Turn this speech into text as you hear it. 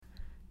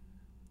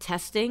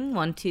Testing.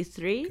 1, 2,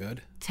 3.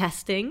 Good.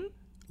 Testing.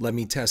 Let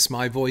me test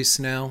my voice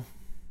now.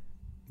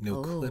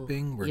 No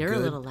clipping. We're You're good.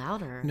 a little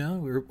louder.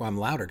 No, I'm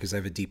louder because I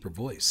have a deeper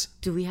voice.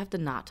 Do we have to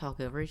not talk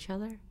over each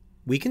other?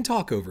 We can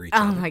talk over each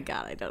Oh other. my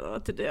God, I don't know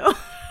what to do.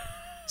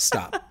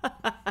 Stop.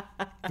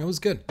 That was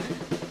good.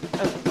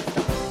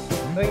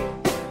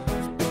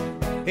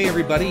 Hey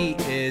everybody,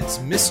 it's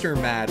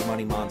Mr. Mad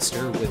Money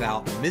Monster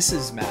without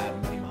Mrs.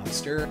 Mad Money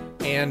Monster.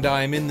 And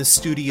I'm in the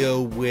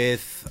studio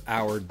with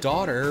our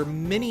daughter,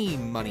 Mini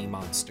Money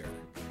Monster.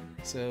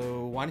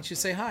 So why don't you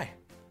say hi?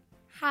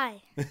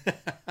 Hi.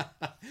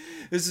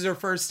 This is our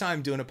first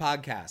time doing a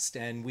podcast,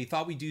 and we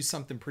thought we'd do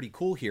something pretty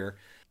cool here.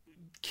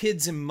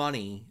 Kids and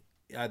money,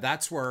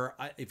 that's where,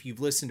 if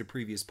you've listened to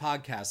previous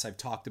podcasts, I've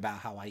talked about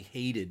how I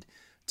hated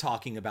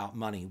talking about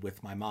money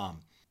with my mom.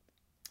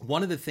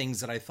 One of the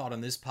things that I thought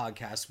on this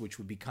podcast, which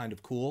would be kind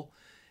of cool,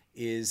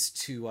 is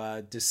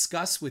to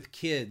discuss with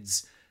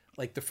kids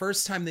like the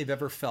first time they've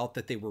ever felt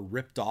that they were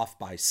ripped off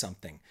by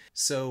something.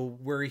 So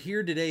we're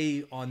here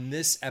today on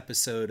this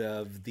episode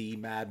of the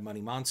Mad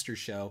Money Monster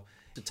Show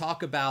to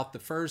talk about the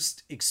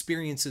first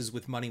experiences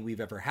with money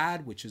we've ever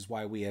had, which is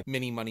why we have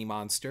Mini Money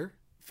Monster.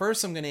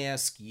 First, I'm going to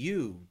ask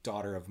you,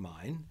 daughter of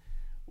mine,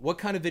 what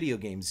kind of video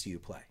games do you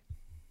play?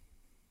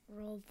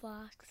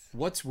 Roblox.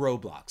 What's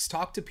Roblox?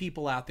 Talk to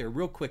people out there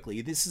real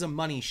quickly. This is a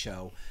money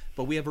show,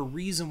 but we have a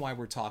reason why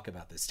we're talking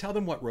about this. Tell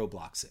them what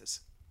Roblox is.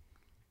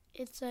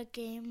 It's a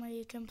game where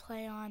you can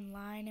play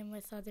online and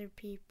with other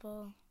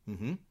people.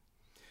 Mm-hmm.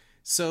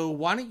 So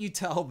why don't you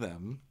tell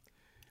them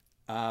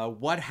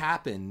what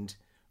happened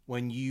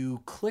when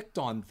you clicked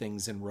on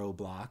things in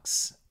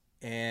Roblox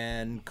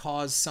and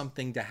caused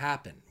something to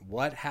happen?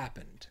 What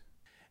happened?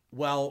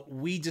 Well,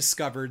 we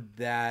discovered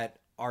that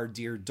our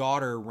dear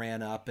daughter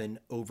ran up an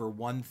over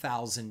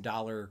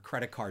 $1,000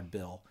 credit card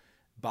bill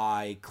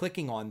by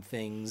clicking on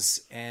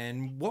things.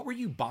 And what were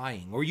you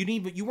buying? Or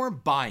you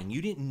weren't buying.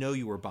 You didn't know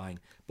you were buying.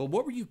 But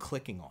what were you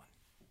clicking on?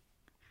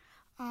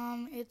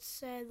 It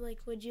said,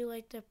 would you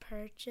like to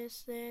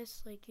purchase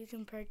this? You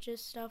can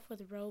purchase stuff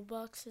with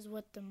Robux is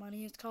what the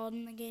money is called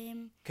in the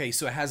game. Okay,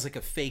 so it has a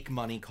fake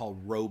money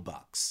called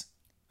Robux.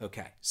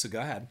 Okay, so go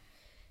ahead.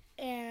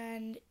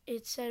 And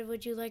it said,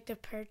 would you like to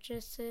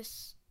purchase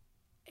this?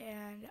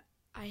 And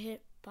I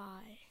hit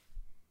buy.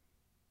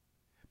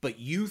 But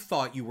you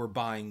thought you were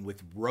buying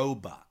with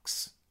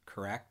Robux,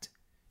 correct?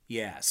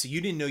 Yeah, so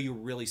you didn't know you were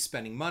really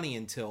spending money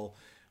until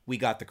we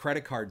got the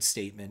credit card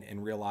statement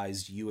and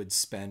realized you had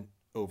spent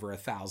over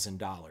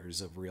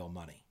 $1,000 of real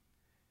money.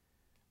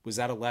 Was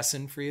that a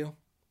lesson for you?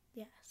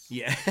 Yes.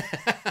 Yeah.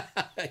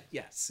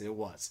 Yes, it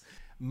was.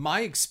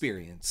 My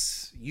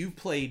experience, you've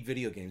played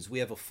video games. We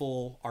have a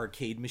full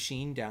arcade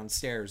machine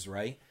downstairs,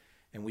 right?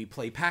 And we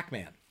play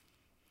Pac-Man,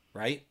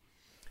 right?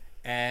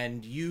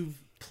 And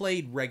you've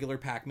played regular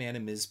Pac-Man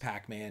and Ms.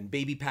 Pac-Man,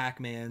 Baby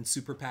Pac-Man,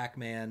 Super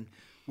Pac-Man.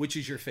 Which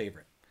is your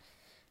favorite?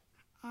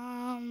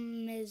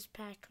 Ms.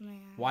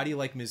 Pac-Man. Why do you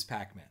like Ms.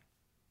 Pac-Man?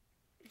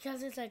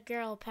 Because it's a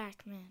girl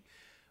Pac-Man.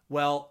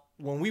 Well,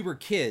 when we were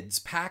kids,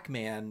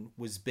 Pac-Man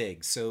was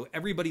big. So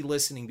everybody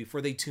listening,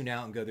 before they tune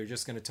out and go, they're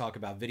just going to talk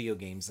about video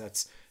games.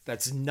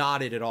 That's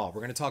not it at all.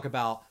 We're going to talk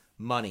about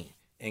money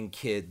and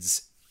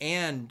kids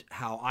and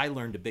how I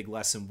learned a big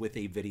lesson with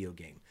a video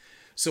game.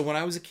 So when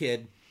I was a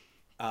kid,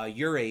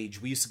 your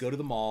age, we used to go to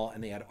the mall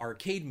and they had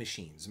arcade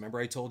machines. Remember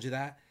I told you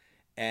that?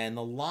 And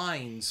the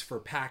lines for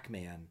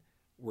Pac-Man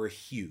were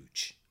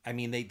huge. I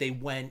mean, they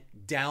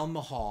went down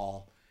the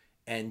hall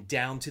and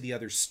down to the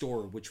other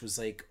store, which was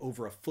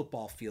over a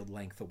football field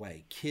length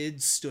away.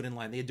 Kids stood in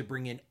line. They had to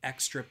bring in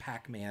extra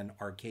Pac-Man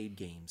arcade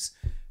games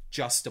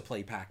just to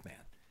play Pac-Man.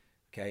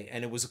 Okay,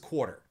 and it was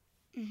 $0.25.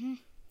 Mm-hmm.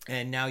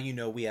 And now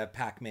we have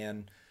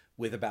Pac-Man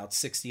with about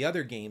 60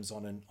 other games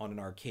on an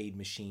arcade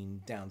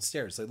machine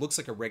downstairs. It looks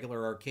like a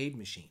regular arcade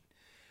machine.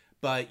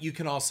 But you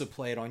can also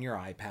play it on your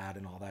iPad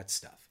and all that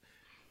stuff.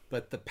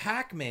 But the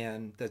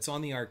Pac-Man that's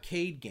on the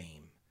arcade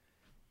game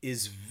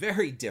is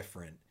very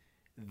different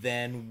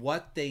than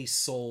what they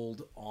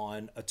sold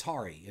on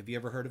Atari. Have you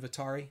ever heard of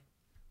Atari?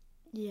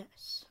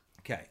 Yes.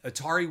 Okay.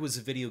 Atari was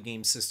a video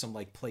game system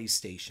like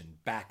PlayStation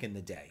back in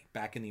the day,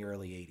 back in the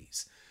early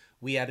 80s.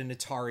 We had an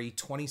Atari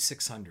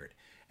 2600,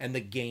 and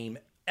the game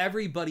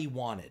everybody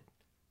wanted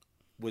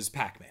was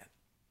Pac-Man.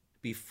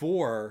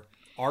 Before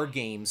our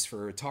games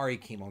for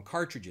Atari came on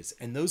cartridges,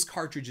 and those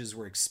cartridges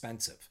were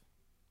expensive.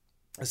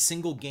 A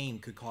single game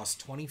could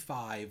cost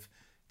 $25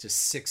 to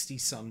 $60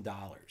 some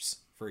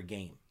for a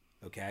game.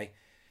 Okay.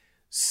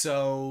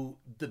 So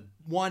the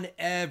one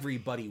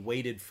everybody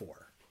waited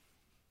for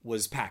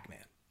was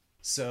Pac-Man.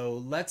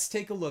 So let's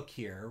take a look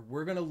here.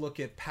 We're going to look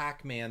at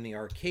Pac-Man, the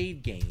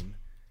arcade game.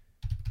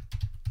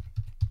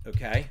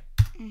 Okay.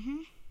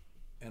 Mm-hmm.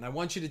 And I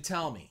want you to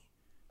tell me,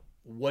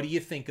 what do you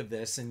think of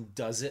this? And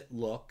does it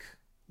look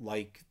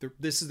like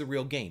this is the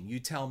real game? You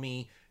tell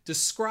me,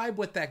 describe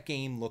what that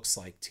game looks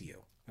like to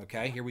you.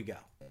 Okay, here we go.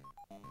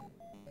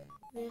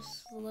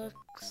 This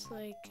looks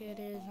like it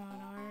is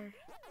on our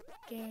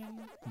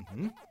game.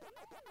 Mm-hmm.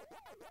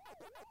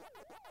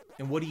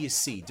 And what do you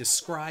see?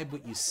 Describe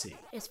what you see.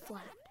 It's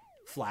flat.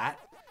 Flat?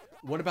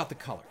 What about the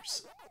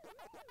colors?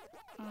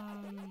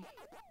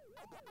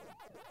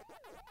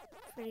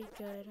 Pretty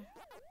good.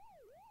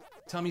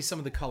 Tell me some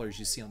of the colors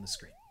you see on the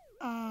screen.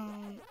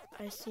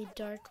 I see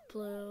dark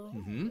blue,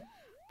 Mm-hmm.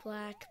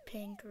 black,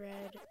 pink,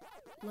 red,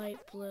 light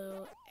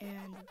blue,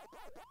 and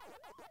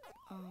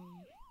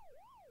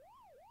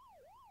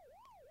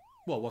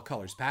Well, what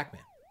color's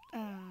Pac-Man?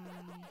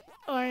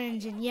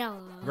 orange and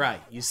yellow.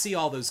 Right. You see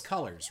all those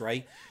colors,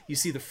 right? You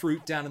see the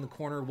fruit down in the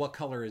corner. What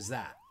color is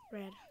that?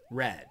 Red.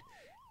 Red.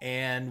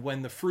 And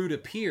when the fruit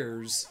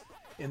appears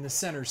in the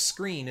center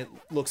screen, it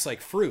looks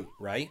like fruit,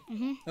 right?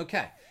 Mm-hmm.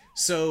 Okay.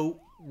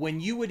 So when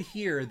you would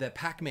hear that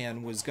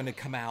Pac-Man was going to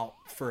come out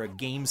for a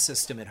game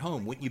system at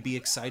home, wouldn't you be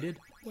excited?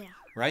 Yeah.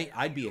 Right?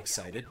 I'd be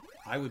excited.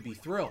 I would be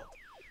thrilled.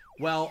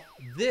 Well,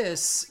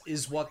 this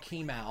is what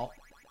came out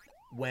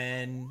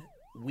when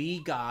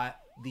we got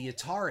the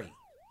Atari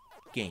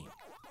game.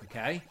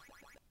 Okay?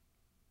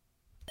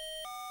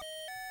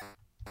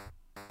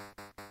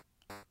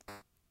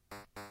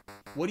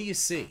 What do you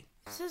see?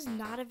 This is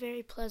not a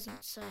very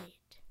pleasant sight.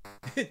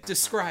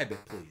 Describe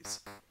it, please.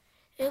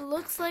 It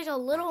looks like a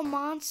little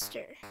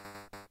monster.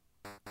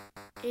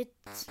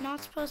 It's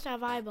not supposed to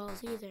have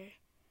eyeballs either.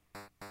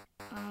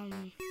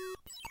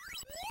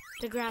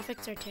 The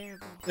graphics are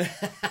terrible.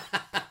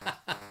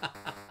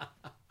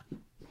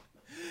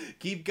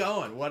 Keep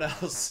going. What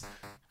else?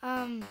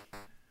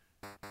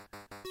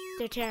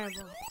 They're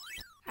terrible.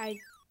 And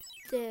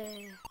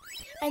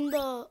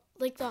the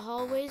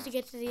hallways to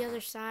get to the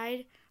other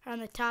side are on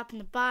the top and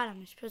the bottom.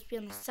 They're supposed to be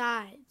on the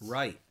sides.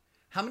 Right.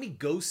 How many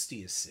ghosts do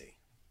you see?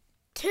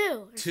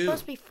 2. There's Two.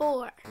 supposed to be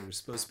 4. There were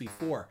supposed to be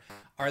 4.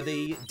 Are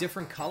they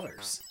different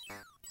colors?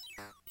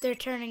 They're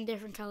turning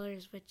different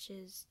colors, which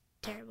is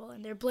terrible.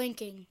 And they're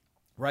blinking.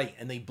 Right,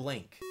 and they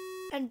blink.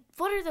 And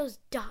what are those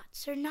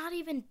dots? They're not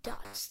even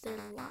dots. They're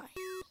lines.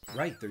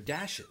 Right, they're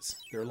dashes.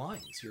 They're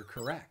lines. You're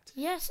correct.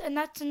 Yes, and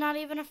that's not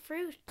even a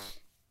fruit.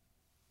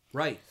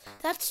 Right.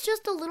 That's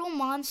just a little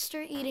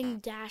monster eating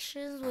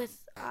dashes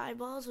with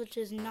eyeballs, which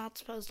is not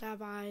supposed to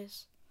have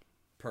eyes.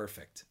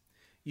 Perfect.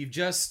 You've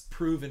just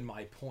proven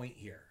my point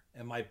here.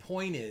 And my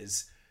point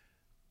is,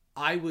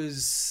 I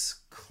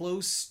was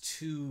close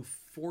to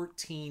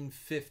 14,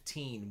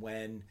 15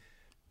 when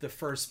the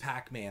first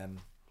Pac-Man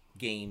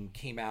game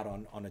came out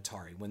on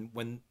Atari.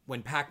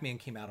 When Pac-Man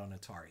came out on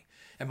Atari.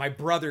 And my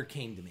brother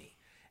came to me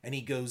and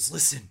he goes,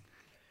 listen,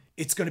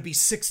 it's going to be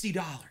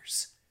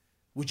 $60.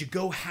 Would you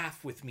go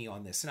half with me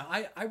on this? Now,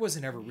 I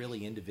wasn't ever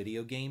really into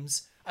video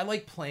games. I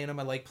like playing them.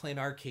 I like playing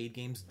arcade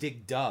games.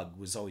 Dig Dug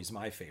was always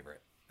my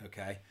favorite.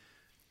 Okay.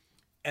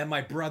 And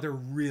my brother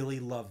really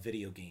loved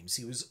video games.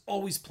 He was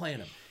always playing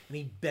them. And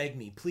he begged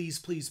me, please,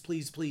 please,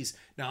 please, please.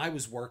 Now, I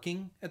was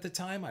working at the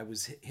time. I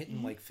was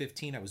hitting like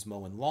 15. I was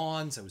mowing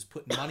lawns. I was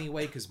putting money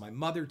away because my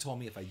mother told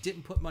me if I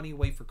didn't put money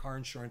away for car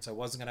insurance, I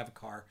wasn't going to have a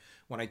car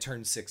when I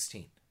turned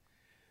 16.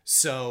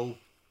 So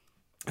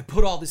I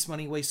put all this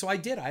money away. So I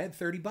did. I had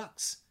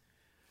 $30.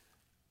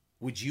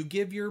 Would you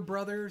give your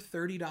brother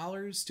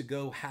 $30 to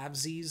go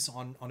halvesies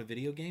on a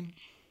video game?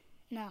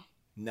 No.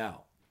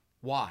 No.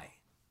 Why?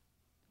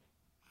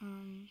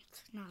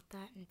 It's not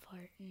that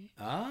important.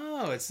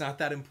 Oh, it's not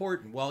that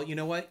important. Well, you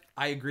know what?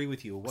 I agree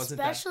with you. It wasn't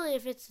Especially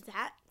if it's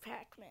that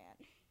Pac-Man.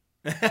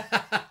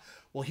 that.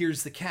 Well,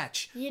 here's the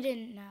catch. You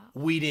didn't know.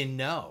 We didn't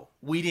know.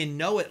 We didn't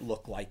know it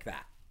looked like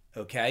that.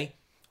 Okay?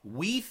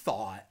 We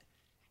thought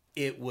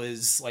it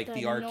was like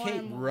the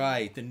arcade. normal.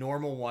 Right, the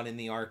normal one in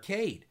the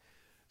arcade.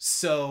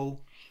 So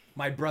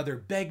my brother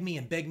begged me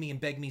and begged me and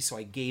begged me, so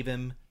I gave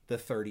him the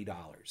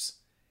 $30.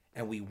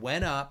 And we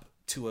went up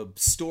to a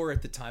store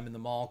at the time in the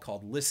mall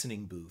called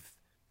Listening Booth.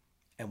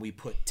 And we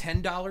put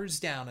 $10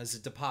 down as a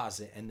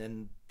deposit. And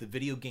then the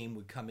video game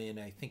would come in,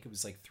 I think it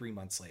was like 3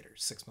 months later,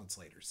 6 months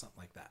later, something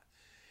like that.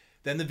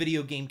 Then the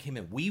video game came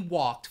in. We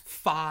walked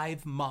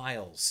 5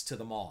 miles to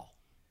the mall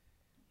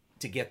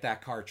to get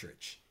that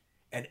cartridge.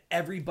 And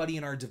everybody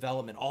in our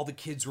development, all the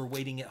kids were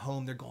waiting at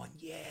home. They're going,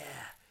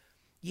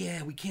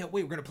 yeah, we can't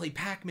wait. We're going to play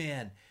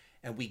Pac-Man.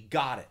 And we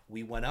got it.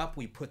 We went up.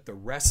 We put the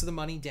rest of the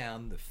money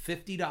down, the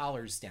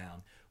 $50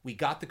 down. We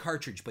got the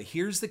cartridge. But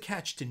here's the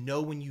catch to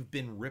know when you've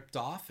been ripped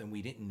off, and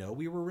we didn't know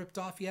we were ripped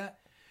off yet.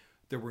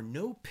 There were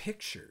no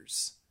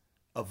pictures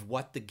of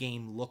what the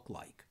game looked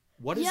like.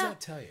 What does that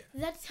tell you?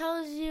 That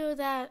tells you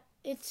that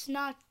it's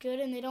not good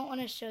and they don't want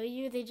to show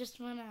you. They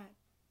just want to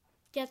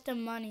get the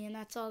money, and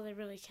that's all they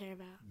really care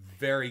about.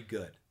 Very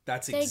good.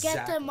 That's They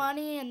exactly. get the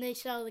money and they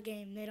sell the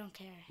game. They don't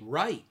care.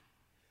 Right.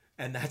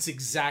 And that's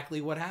exactly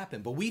what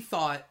happened. But we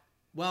thought,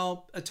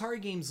 well,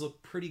 Atari games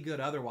look pretty good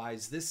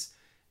otherwise. This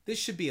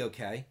should be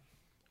okay.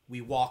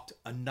 We walked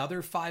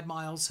another 5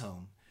 miles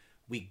home.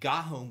 We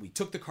got home. We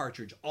took the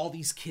cartridge. All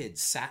these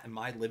kids sat in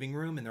my living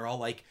room, and they're all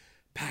like,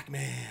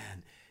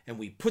 Pac-Man. And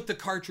we put the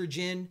cartridge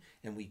in,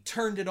 and we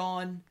turned it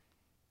on.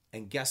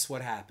 And guess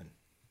what happened?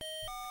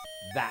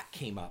 That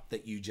came up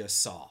that you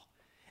just saw.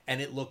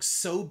 And it looked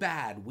so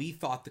bad, we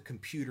thought the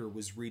computer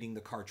was reading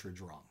the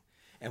cartridge wrong.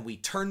 And we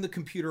turned the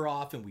computer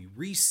off, and we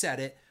reset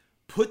it,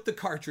 put the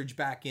cartridge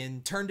back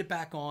in, turned it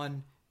back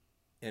on,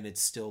 and it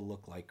still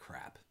looked like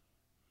crap.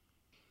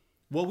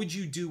 What would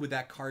you do with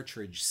that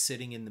cartridge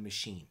sitting in the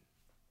machine?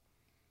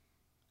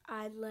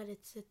 I'd let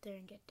it sit there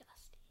and get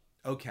dusty.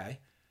 Okay.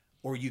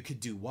 Or you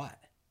could do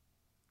what?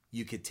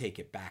 You could take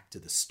it back to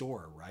the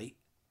store, right?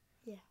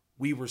 Yeah.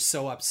 We were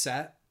so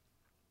upset,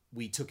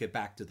 we took it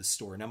back to the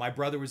store. Now, my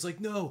brother was like,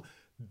 no,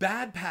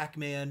 bad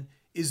Pac-Man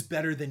is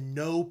better than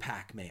no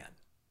Pac-Man.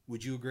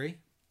 Would you agree?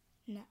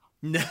 No.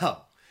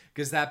 No,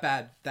 because that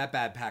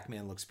bad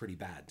Pac-Man looks pretty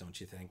bad,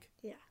 don't you think?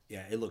 Yeah.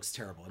 Yeah, it looks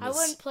terrible. And I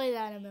wouldn't play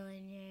that in a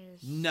million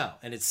years. No,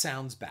 and it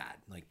sounds bad.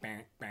 Like,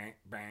 bang, bang,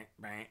 bang,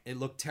 bang. It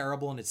looked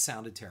terrible and it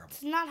sounded terrible.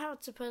 It's not how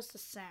it's supposed to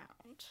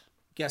sound.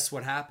 Guess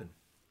what happened?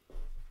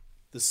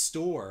 The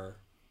store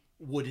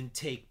wouldn't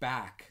take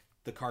back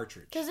the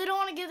cartridge. Because they don't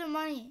want to give the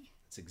money.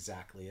 That's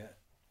exactly it.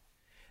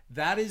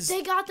 That is...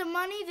 They got the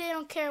money, they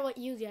don't care what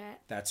you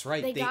get. That's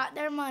right. They got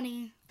their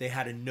money. They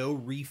had a no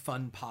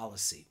refund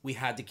policy. We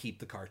had to keep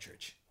the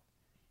cartridge.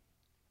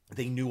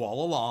 They knew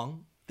all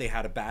along they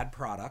had a bad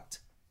product,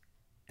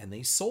 and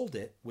they sold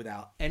it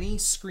without any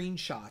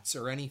screenshots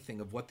or anything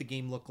of what the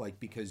game looked like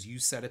because you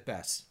said it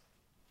best.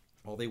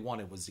 All they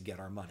wanted was to get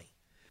our money.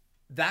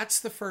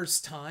 That's the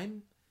first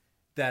time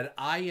that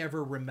I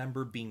ever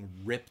remember being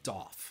ripped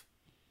off,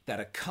 that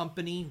a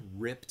company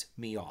ripped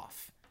me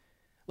off.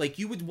 Like,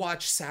 you would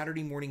watch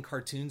Saturday morning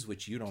cartoons,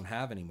 which you don't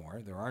have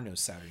anymore. There are no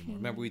Saturday morning.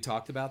 Remember we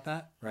talked about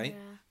that, right?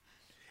 Yeah.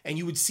 And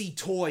you would see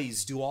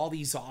toys do all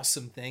these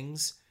awesome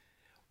things.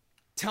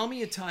 Tell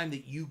me a time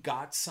that you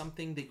got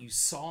something that you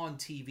saw on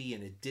TV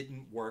and it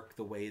didn't work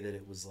the way that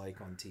it was like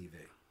on TV.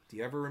 Do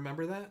you ever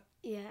remember that?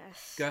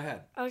 Yes. Go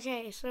ahead.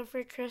 Okay, so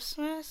for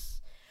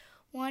Christmas,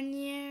 one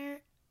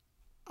year,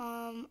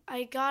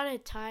 I got a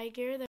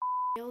tiger, the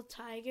old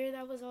tiger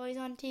that was always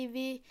on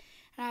TV,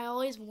 and I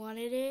always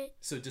wanted it.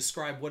 So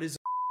describe, what is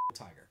a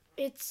tiger?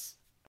 It's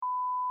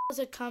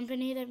a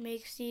company that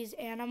makes these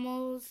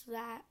animals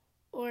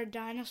or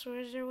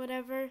dinosaurs or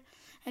whatever,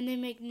 and they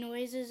make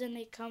noises and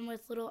they come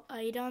with little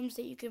items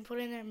that you can put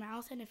in their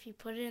mouth, and if you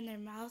put it in their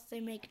mouth, they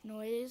make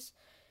noise.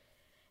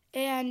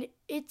 And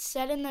it's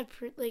said in the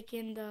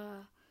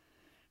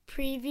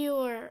preview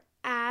or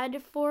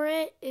ad for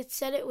it, it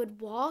said it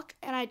would walk,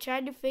 and I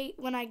tried to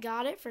when I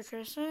got it for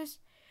Christmas,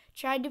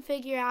 tried to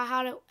figure out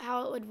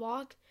how it would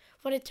walk,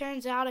 but it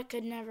turns out it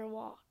could never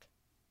walk.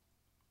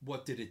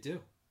 What did it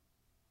do?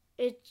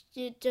 It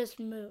just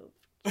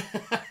moved.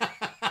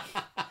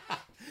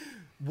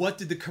 What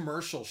did the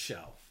commercial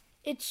show?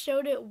 It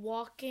showed it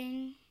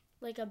walking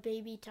like a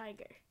baby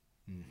tiger.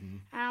 Mm-hmm.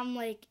 And I'm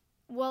like,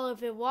 well,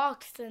 if it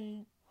walks,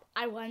 then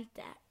I want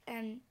that.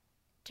 And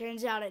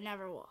turns out it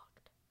never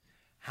walked.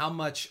 How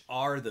much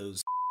are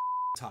those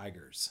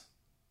tigers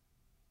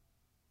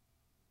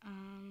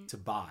to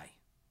buy?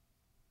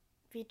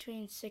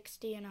 Between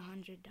 $60 and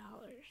 $100.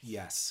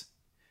 Yes.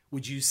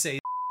 Would you say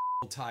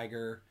the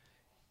tiger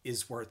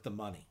is worth the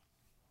money?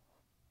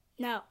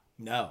 No.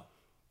 No.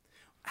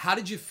 How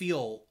did you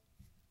feel?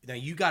 Now,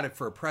 you got it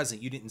for a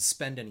present. You didn't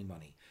spend any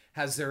money.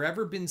 Has there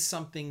ever been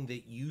something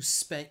that you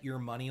spent your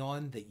money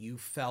on that you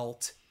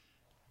felt,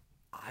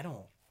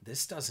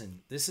 this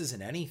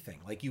isn't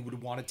anything? Like you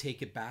would want to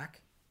take it back?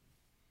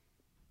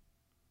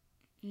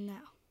 No.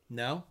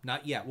 No,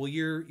 not yet. Well,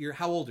 you're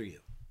how old are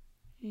you?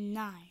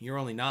 9. You're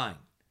only 9.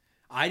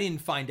 I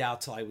didn't find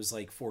out till I was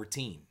like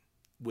 14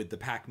 with the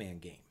Pac-Man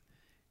game.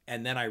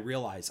 And then I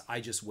realized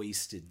I just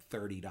wasted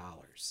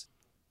 $30.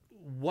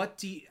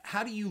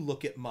 How do you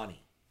look at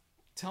money?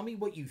 Tell me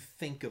what you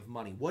think of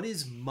money. What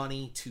is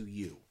money to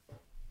you?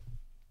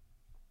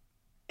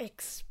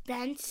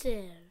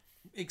 Expensive.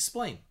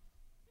 Explain.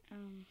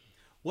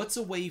 What's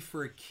a way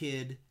for a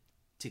kid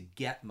to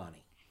get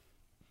money?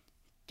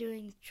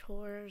 Doing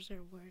chores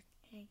or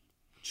working.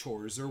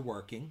 Chores or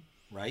working,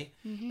 right?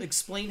 Mm-hmm.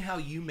 Explain how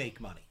you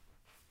make money.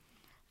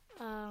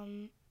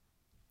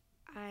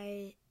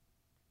 I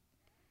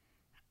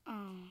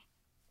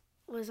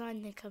was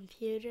on the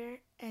computer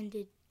and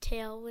did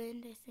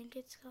Tailwind, I think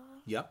it's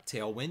called. Yep,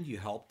 Tailwind. You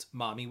helped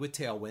Mommy with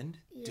Tailwind,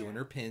 doing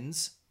her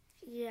pins.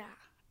 Yeah,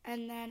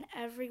 and then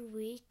every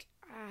week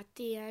at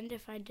the end,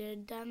 if I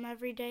did them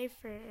every day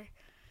for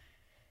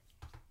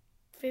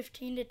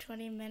 15 to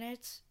 20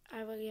 minutes,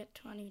 I would get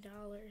 $20.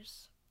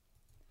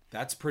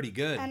 That's pretty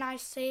good. And I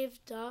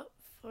saved up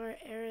for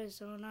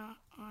Arizona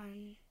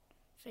on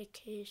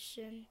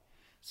vacation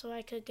so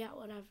I could get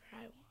whatever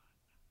I want.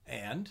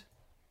 And?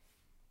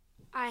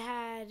 I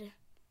had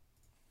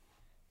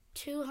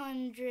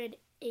 $280.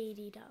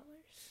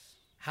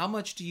 How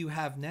much do you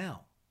have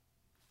now?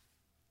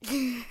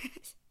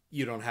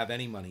 You don't have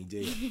any money, do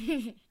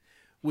you?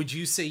 Would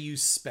you say you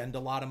spend a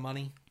lot of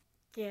money?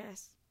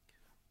 Yes.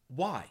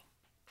 Why?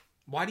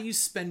 Why do you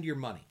spend your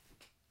money?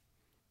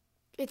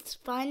 It's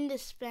fun to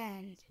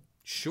spend.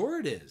 Sure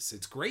it is.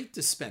 It's great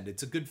to spend.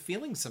 It's a good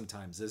feeling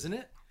sometimes, isn't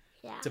it?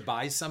 Yeah. To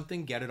buy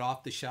something, get it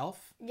off the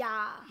shelf.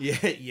 Yeah.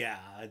 Yeah.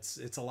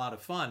 It's a lot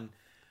of fun.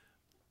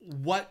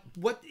 What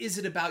is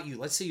it about you?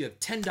 Let's say you have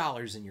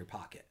 $10 in your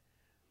pocket.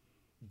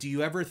 Do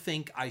you ever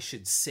think I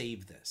should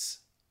save this?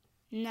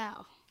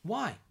 No.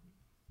 Why?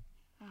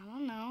 I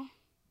don't know.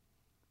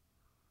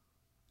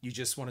 You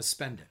just want to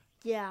spend it.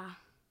 Yeah.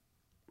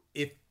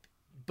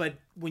 But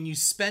when you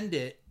spend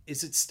it,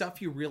 is it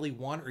stuff you really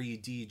want, or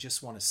do you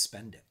just want to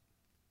spend it?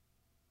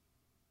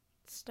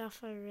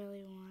 Stuff I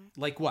really want.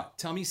 Like what?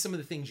 Tell me some of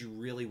the things you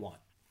really want.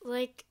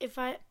 Like, if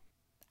I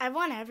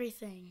want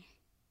everything.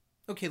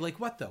 Okay, like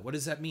what though? What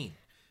does that mean?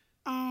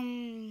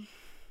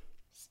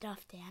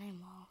 Stuffed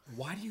animals.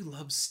 Why do you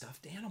love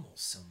stuffed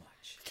animals so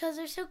much? Because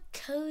they're so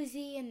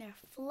cozy and they're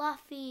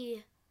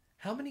fluffy.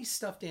 How many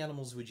stuffed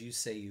animals would you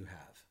say you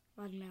have?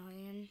 1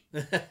 million.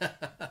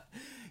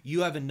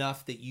 You have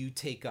enough that you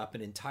take up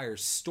an entire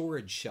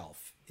storage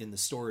shelf in the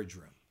storage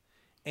room.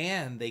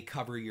 And they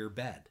cover your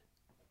bed.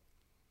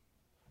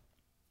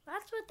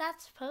 That's what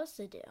that's supposed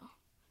to do.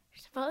 You're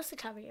supposed to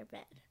cover your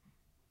bed.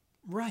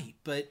 Right,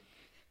 but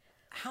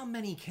how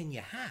many can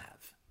you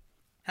have?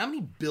 How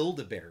many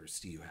Build-A-Bears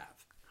do you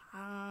have?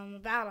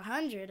 About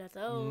 100 of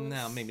those.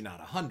 No, maybe not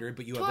 100,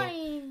 but you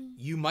 20. have.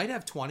 You might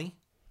have 20.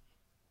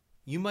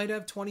 You might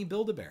have 20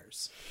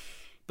 Build-A-Bears.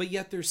 But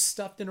yet they're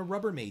stuffed in a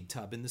Rubbermaid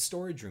tub in the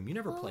storage room. You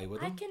never play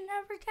with them. I can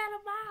never get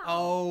them out.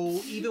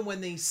 Oh, even when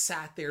they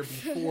sat there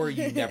before,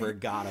 you never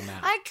got them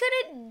out. I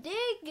couldn't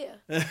dig.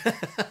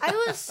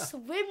 I was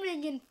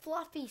swimming in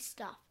fluffy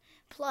stuff.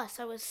 Plus,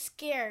 I was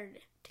scared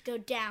to go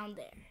down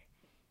there.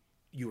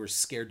 You were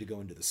scared to go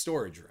into the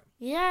storage room.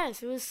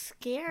 Yes, it was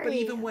scary. But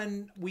even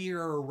when we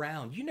were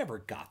around, you never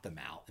got them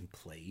out and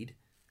played.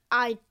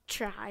 I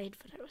tried,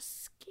 but I was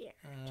scared.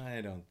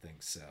 I don't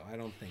think so. I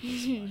don't think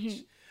as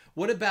much.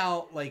 What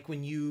about like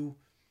when you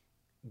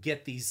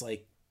get these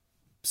like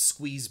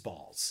squeeze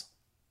balls?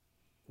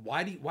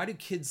 Why do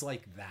kids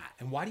like that?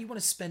 And why do you want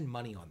to spend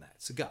money on that?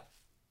 So go.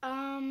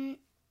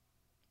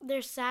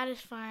 They're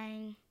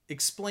satisfying.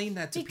 Explain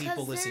that to Because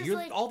people listening.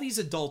 there's, All these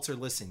adults are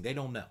listening. They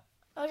don't know.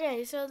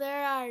 Okay, so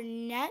there are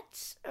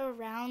nets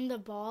around the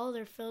ball.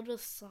 They're filled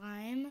with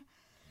slime.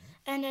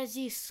 And as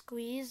you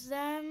squeeze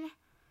them,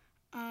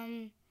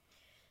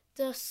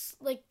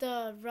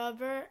 the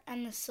rubber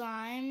and the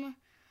slime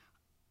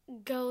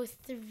go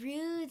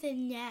through the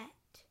net.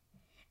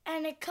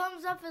 And it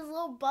comes up as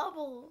little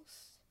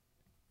bubbles.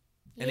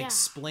 And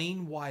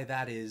explain why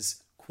that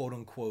is, quote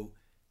unquote,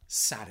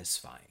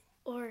 satisfying.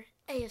 Or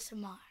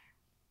ASMR.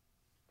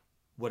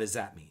 What does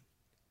that mean?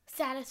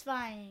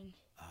 Satisfying.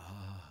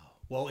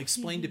 Well,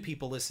 explain to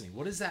people listening.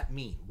 What does that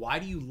mean? Why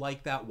do you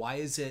like that? Why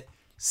is it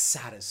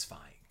satisfying?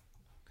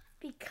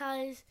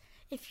 Because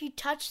if you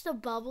touch the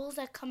bubbles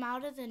that come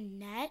out of the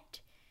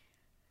net,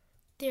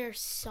 they're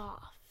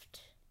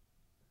soft.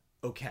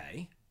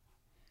 Okay.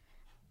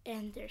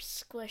 And they're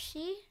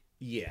squishy.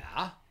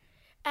 Yeah.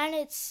 And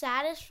it's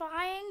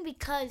satisfying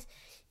because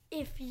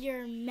if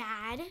you're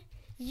mad,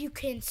 you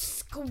can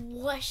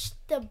squish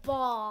the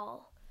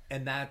ball.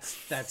 And that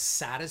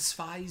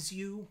satisfies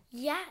you?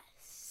 Yes.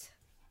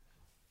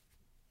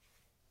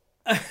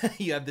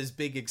 You have this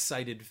big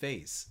excited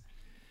face.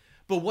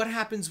 But what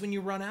happens when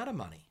you run out of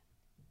money?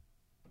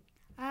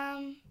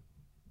 I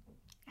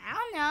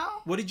don't know.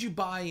 What did you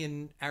buy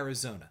in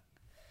Arizona?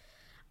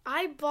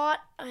 I bought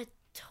a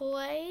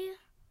toy,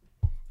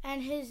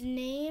 and his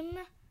name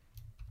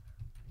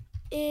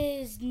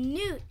is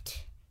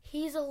Newt.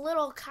 He's a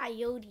little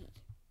coyote.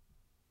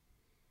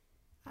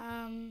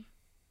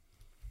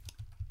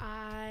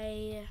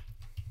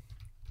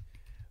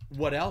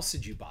 What else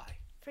did you buy?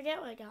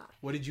 Forget what I got.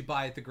 What did you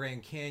buy at the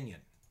Grand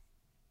Canyon?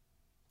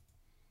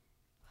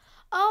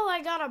 Oh,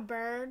 I got a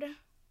bird.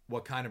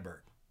 What kind of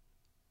bird?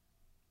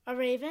 A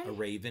raven. A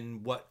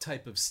raven. What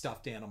type of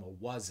stuffed animal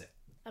was it?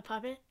 A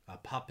puppet. A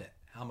puppet.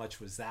 How much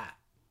was that?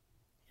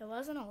 It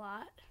wasn't a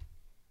lot.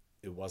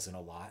 It wasn't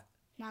a lot.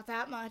 Not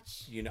that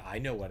much. You know, I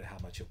know how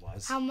much it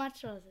was. How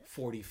much was it?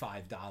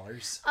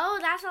 $45. Oh,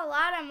 that's a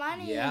lot of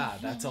money. Yeah,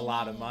 that's a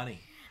lot of money.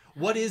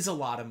 What is a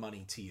lot of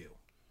money to you?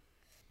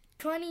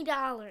 $20.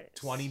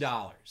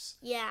 $20.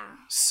 Yeah.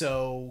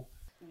 So,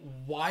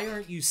 why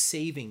aren't you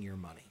saving your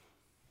money?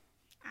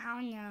 I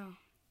don't know.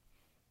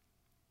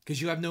 Because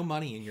you have no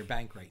money in your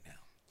bank right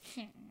now.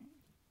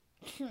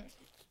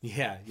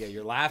 Yeah,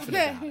 you're laughing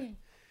about it.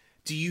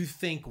 Do you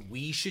think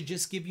we should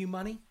just give you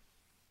money?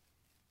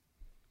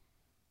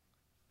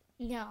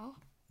 No.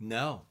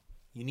 No.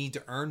 You need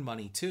to earn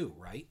money too,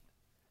 right?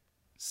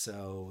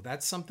 So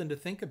that's something to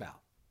think about.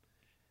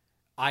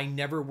 I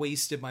never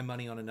wasted my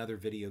money on another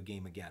video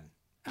game again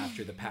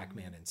after the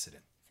Pac-Man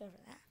incident. Except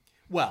for that.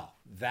 Well,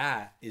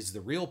 that is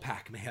the real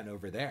Pac-Man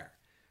over there.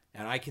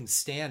 And I can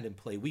stand and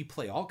play. We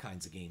play all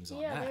kinds of games on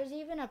Yeah, that. there's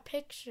even a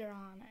picture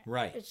on it.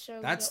 Right. It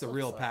shows That's what the it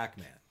real looks like.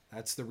 Pac-Man.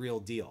 That's the real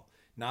deal.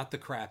 Not the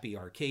crappy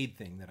arcade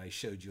thing that I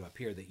showed you up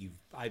here that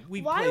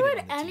we Why played it would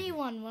on the TV.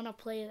 anyone want to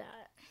play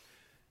that?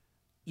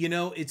 You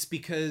know, it's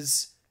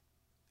because,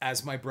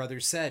 as my brother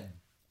said,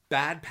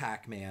 bad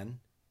Pac-Man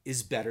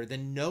is better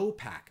than no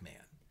Pac-Man.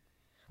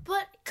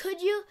 But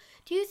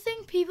do you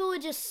think people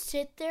would just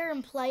sit there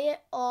and play it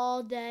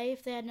all day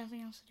if they had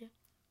nothing else to do?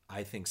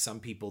 I think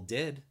some people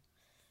did.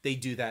 They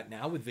do that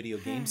now with video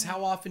games.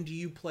 How often do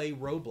you play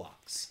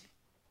Roblox?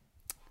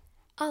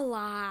 A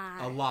lot.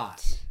 A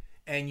lot.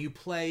 And you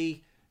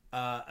play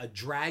a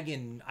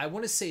dragon. I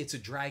want to say it's a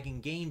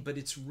dragon game, but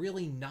it's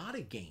really not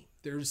a game.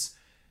 There's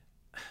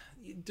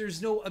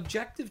no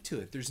objective to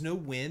it. There's no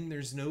win.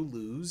 There's no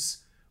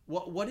lose.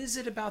 What is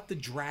it about the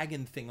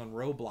dragon thing on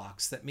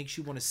Roblox that makes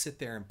you want to sit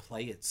there and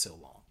play it so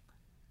long?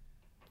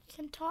 You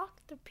can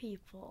talk to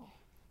people,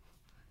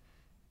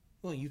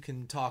 Well, you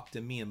can talk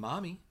to me and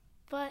Mommy.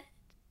 but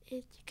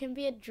you can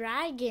be a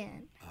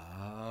dragon.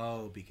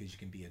 Oh, because you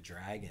can be a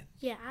dragon.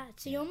 Yeah,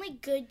 it's the only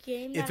good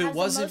game that If it has the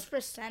wasn't- most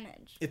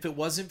percentage. If it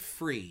wasn't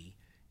free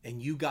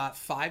and you got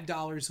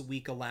 $5 a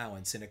week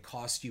allowance and it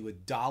cost you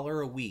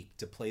 $1 a week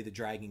to play the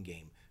dragon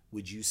game,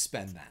 would you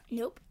spend that?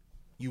 Nope.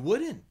 You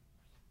wouldn't.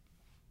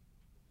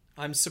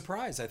 I'm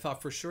surprised. I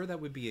thought for sure that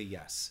would be a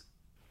yes.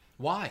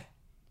 Why?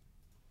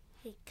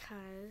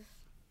 Because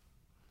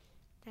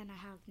then I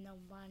have no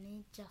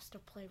money just to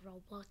play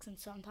Roblox, and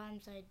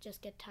sometimes I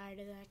just get tired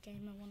of that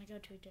game and want to go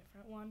to a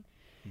different one.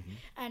 Mm-hmm.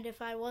 And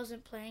if I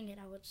wasn't playing it,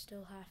 I would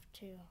still have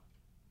to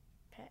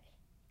pay.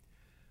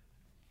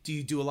 Do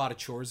you do a lot of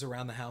chores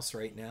around the house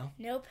right now?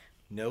 Nope.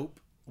 Nope.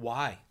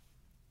 Why?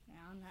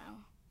 I don't know.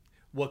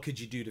 What could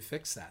you do to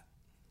fix that?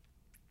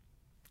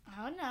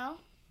 I don't know.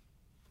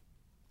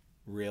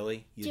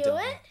 Really? You Do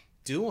don't? it?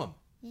 Do them.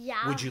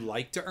 Yeah. Would you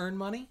like to earn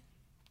money?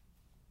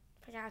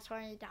 If I got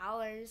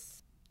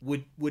 $20.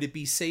 Would it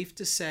be safe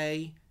to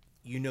say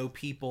you know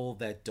people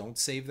that don't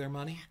save their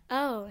money?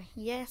 Oh,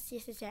 yes.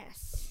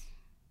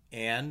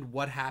 And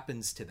what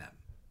happens to them?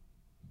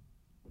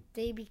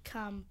 They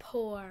become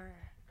poor.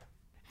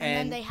 And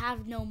then they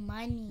have no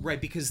money. Right,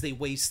 because they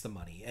waste the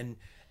money.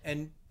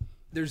 And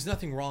there's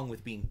nothing wrong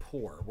with being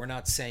poor. We're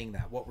not saying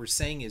that. What we're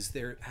saying is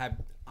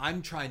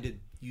I'm trying to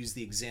use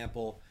the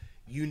example,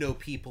 you know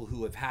people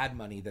who have had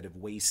money that have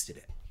wasted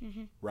it.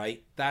 Mm-hmm.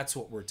 Right? That's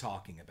what we're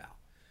talking about.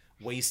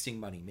 Wasting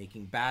money,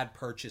 making bad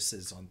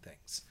purchases on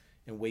things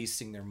and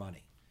wasting their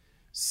money.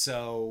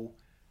 So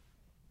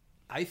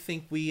I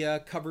think we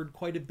covered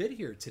quite a bit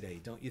here today,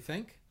 don't you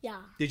think?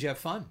 Yeah. Did you have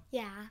fun?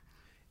 Yeah.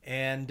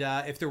 And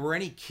if there were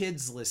any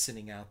kids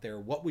listening out there,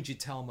 what would you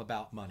tell them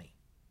about money?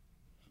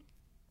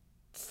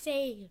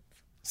 Save.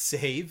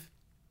 Save?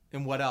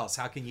 And what else?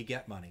 How can you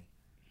get money?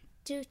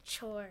 Do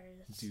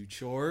chores. Do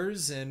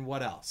chores, and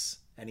what else?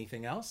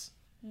 Anything else?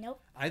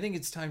 Nope. I think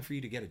it's time for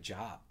you to get a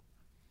job.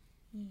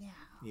 No.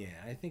 Yeah,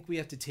 I think we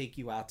have to take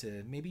you out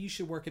to, maybe you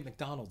should work at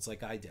McDonald's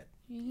like I did.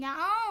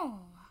 No.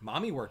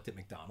 Mommy worked at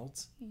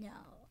McDonald's. No.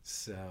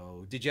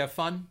 So, did you have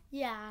fun?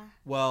 Yeah.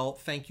 Well,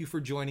 thank you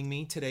for joining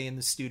me today in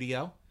the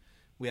studio.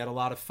 We had a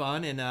lot of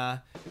fun, and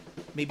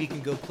maybe you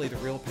can go play the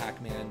real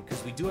Pac-Man,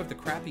 because we do have the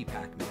crappy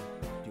Pac-Man.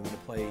 Do you want to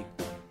play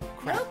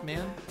Crap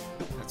Man?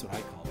 That's what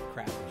I call it,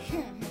 Crap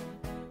Man.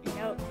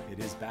 Nope. It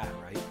is bad,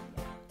 right?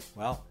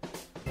 Well,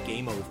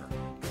 game over.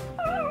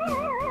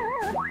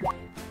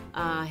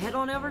 Head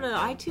on over to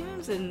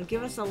iTunes and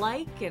give us a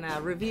like and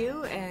a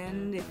review.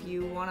 And if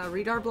you want to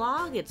read our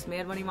blog, it's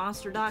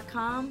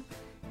madmoneymonster.com.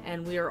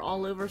 And we are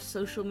all over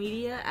social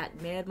media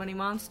at Mad Money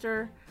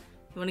Monster.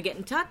 If you want to get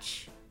in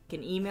touch, you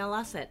can email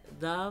us at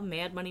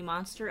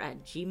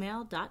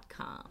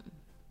themadmoneymonster@gmail.com.